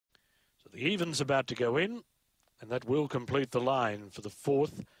The even's about to go in, and that will complete the line for the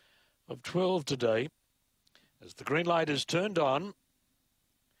 4th of 12 today. As the green light is turned on,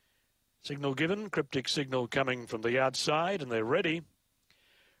 signal given, cryptic signal coming from the outside, and they're ready.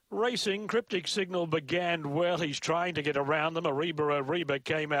 Racing, cryptic signal began well. He's trying to get around them. Ariba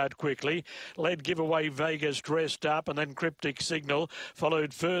came out quickly. Led giveaway Vegas dressed up, and then cryptic signal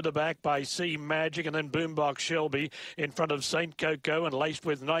followed further back by Sea Magic, and then Boombox Shelby in front of Saint Coco and laced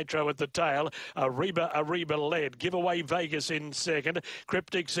with Nitro at the tail. Ariba led. Giveaway Vegas in second.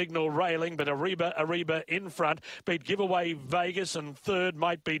 Cryptic signal railing, but Ariba in front. Beat giveaway Vegas, and third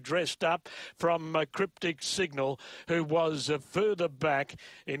might be dressed up from cryptic signal, who was further back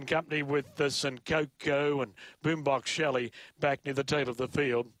in company with St Coco and Boombox Shelley back near the tail of the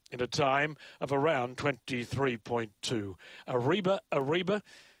field in a time of around 23.2. Ariba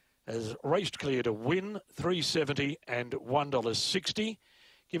has raced clear to win, $3.70 and $1.60.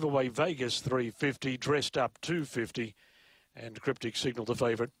 Giveaway Vegas $3.50, dressed up $2.50, and cryptic signal, the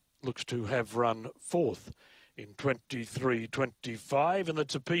favourite, looks to have run 4th in 23.25, and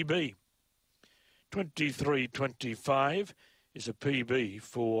that's a PB. 23.25 is a PB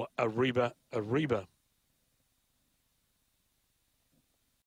for Ariba.